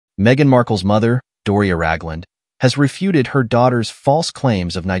Meghan Markle's mother, Doria Ragland, has refuted her daughter's false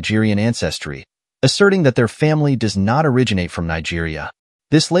claims of Nigerian ancestry, asserting that their family does not originate from Nigeria.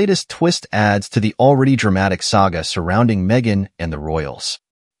 This latest twist adds to the already dramatic saga surrounding Meghan and the royals.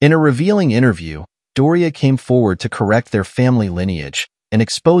 In a revealing interview, Doria came forward to correct their family lineage and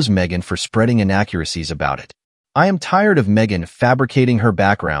expose Meghan for spreading inaccuracies about it. "I am tired of Meghan fabricating her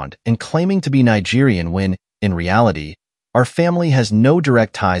background and claiming to be Nigerian when, in reality, our family has no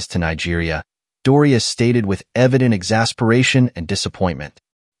direct ties to Nigeria," Doria stated with evident exasperation and disappointment.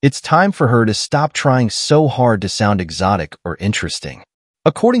 It's time for her to stop trying so hard to sound exotic or interesting.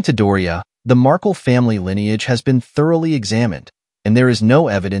 According to Doria, the Markle family lineage has been thoroughly examined, and there is no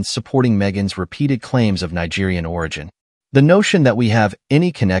evidence supporting Meghan's repeated claims of Nigerian origin. "The notion that we have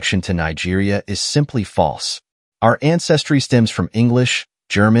any connection to Nigeria is simply false. Our ancestry stems from English,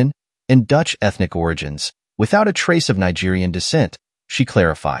 German, and Dutch ethnic origins, without a trace of Nigerian descent," she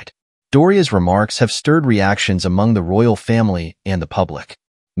clarified. Doria's remarks have stirred reactions among the royal family and the public.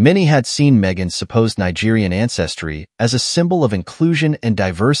 Many had seen Meghan's supposed Nigerian ancestry as a symbol of inclusion and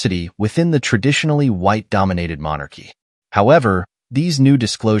diversity within the traditionally white-dominated monarchy. However, these new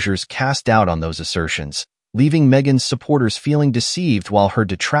disclosures cast doubt on those assertions, leaving Meghan's supporters feeling deceived while her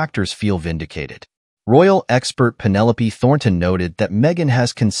detractors feel vindicated. Royal expert Penelope Thornton noted that Meghan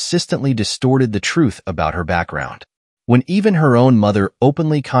has consistently distorted the truth about her background. "When even her own mother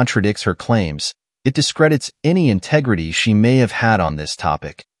openly contradicts her claims, it discredits any integrity she may have had on this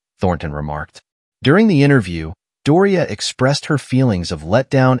topic," Thornton remarked. During the interview, Doria expressed her feelings of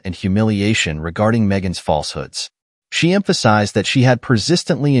letdown and humiliation regarding Meghan's falsehoods. She emphasized that she had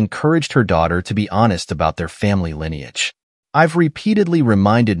persistently encouraged her daughter to be honest about their family lineage. "I've repeatedly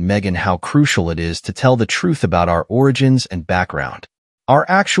reminded Meghan how crucial it is to tell the truth about our origins and background. Our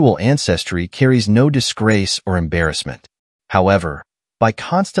actual ancestry carries no disgrace or embarrassment. However, by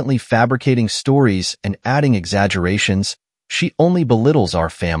constantly fabricating stories and adding exaggerations, she only belittles our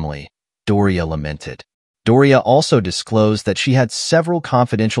family," Doria lamented. Doria also disclosed that she had several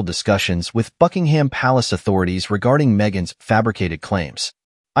confidential discussions with Buckingham Palace authorities regarding Meghan's fabricated claims.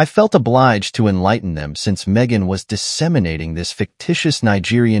 "I felt obliged to enlighten them since Meghan was disseminating this fictitious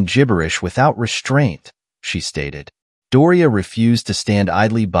Nigerian gibberish without restraint," she stated. Doria refused to stand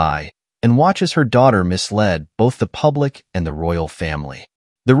idly by and watch as her daughter misled both the public and the royal family.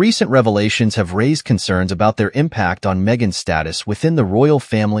 The recent revelations have raised concerns about their impact on Meghan's status within the royal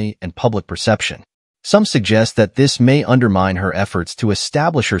family and public perception. Some suggest that this may undermine her efforts to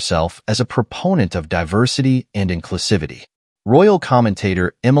establish herself as a proponent of diversity and inclusivity. Royal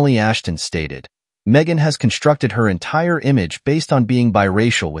commentator Emily Ashton stated, "Meghan has constructed her entire image based on being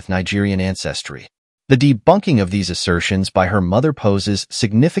biracial with Nigerian ancestry. The debunking of these assertions by her mother poses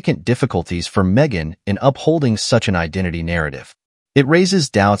significant difficulties for Meghan in upholding such an identity narrative. It raises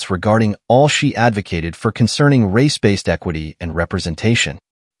doubts regarding all she advocated for concerning race-based equity and representation."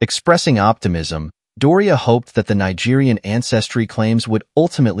 Expressing optimism, Doria hoped that the Nigerian ancestry claims would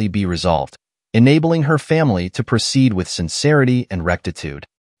ultimately be resolved, enabling her family to proceed with sincerity and rectitude.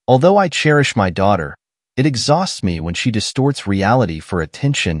 "Although I cherish my daughter, it exhausts me when she distorts reality for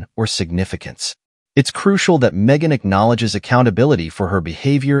attention or significance. It's crucial that Meghan acknowledges accountability for her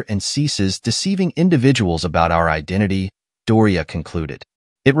behavior and ceases deceiving individuals about our identity," Doria concluded.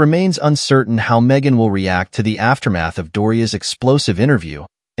 It remains uncertain how Meghan will react to the aftermath of Doria's explosive interview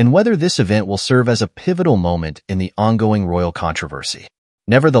and whether this event will serve as a pivotal moment in the ongoing royal controversy.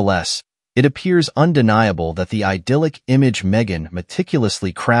 Nevertheless, it appears undeniable that the idyllic image Meghan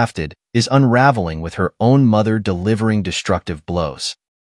meticulously crafted is unraveling with her own mother delivering destructive blows.